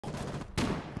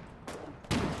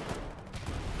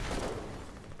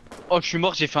Oh, je suis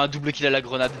mort, j'ai fait un double kill à la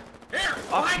grenade.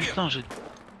 Ah putain, je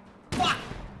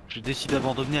décide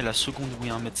d'abandonner à la seconde où il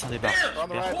y a un médecin débarque.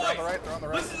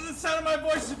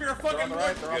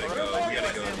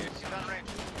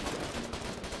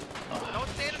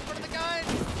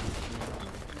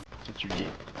 Tu le dis.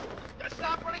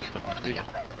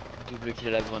 Double kill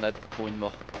à la grenade pour une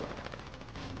mort.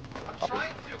 Ah,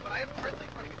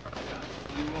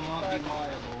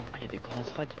 il y a des grands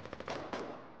frags.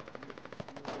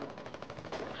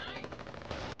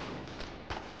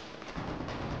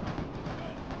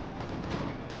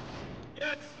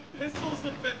 Yes, pistol's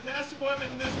a fantastic weapon,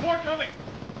 and there's more coming!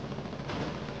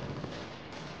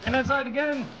 And inside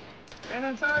again! And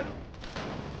inside!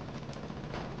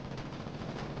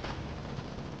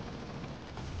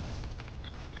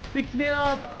 Pick me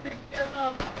up! Pick me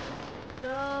up!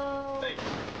 No!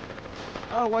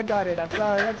 Oh, one got it. I'm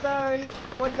sorry.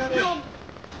 One got it. Kill him!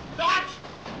 Dodge!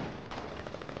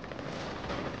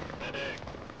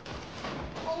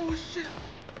 Oh shit!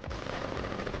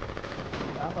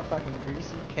 I'm a fucking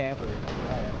greasy camper.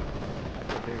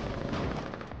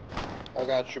 I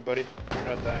got you, buddy. You're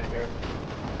not dying here.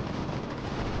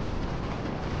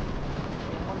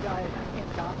 One guy, I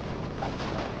can't stop.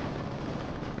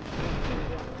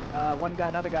 One guy,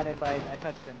 another guy if I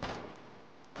touched him.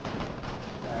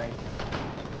 Sorry.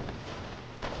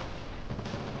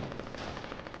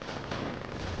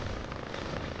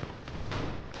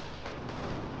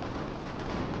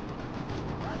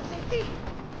 Safety!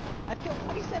 I've killed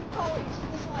 27 colleagues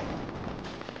in this life.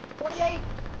 28!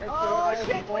 Oh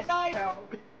shit, 29!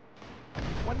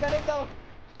 One got it though.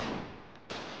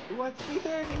 Who wants to be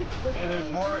 30? Hey,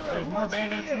 there's more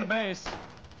bandits in the base.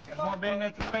 There's more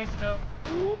bandits in the base still.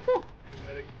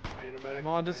 Come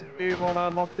on, disappear while I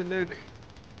unlock the nuke.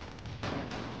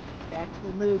 Back to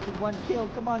the loop with one kill.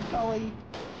 Come on, Cully.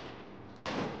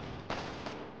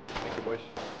 Thank you, boys.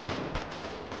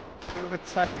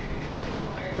 Attack.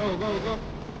 Go, go, go.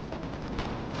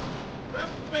 Grab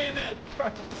the bayonet!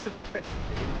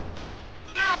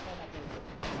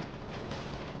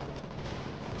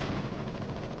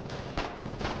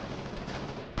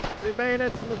 Three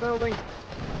bayonets in the building.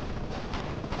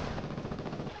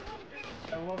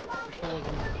 I love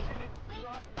socialism.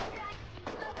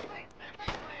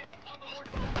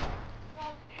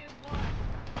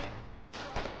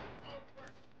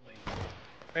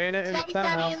 Bayonet in the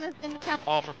townhouse.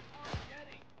 Offer.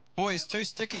 Boys, 2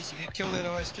 stickies, you can kill that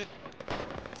OSG.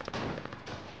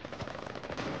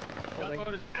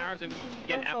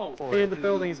 Get out. Stay in the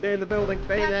building, stay in the building.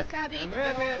 Bayonet.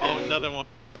 Oh, another one.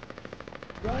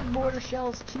 Run mortar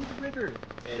shells to the river.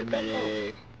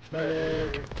 Medic.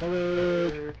 Medic.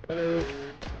 Medic. Medic.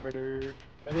 Medic.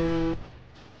 Medic.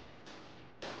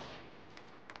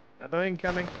 Another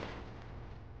incoming.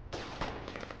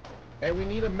 Hey, we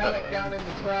need a medic down in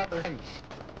the trap.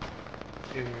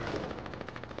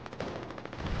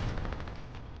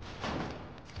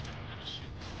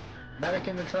 Medic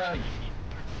in the trap.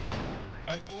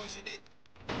 Alright, boys, you did.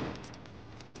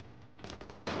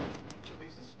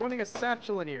 Running a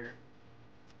satchel in here.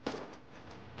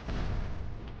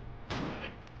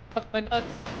 Suck my nuts.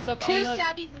 Suck my Two nuts.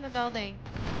 stabbies in the building.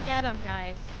 Get them,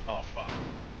 guys. Oh, fuck.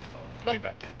 Oh, way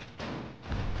back in.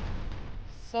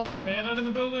 Suck. Bandit in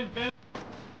the building! Bandit!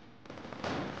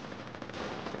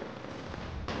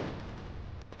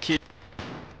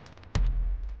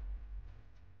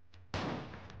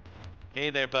 Hey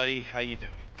there, buddy. How you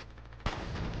doing?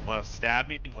 Wanna stab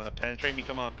me? Wanna penetrate me?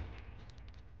 Come on.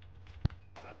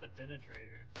 Not the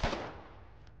penetrator.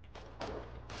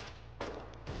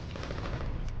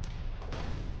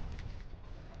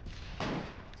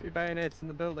 2 bayonets in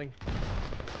the building.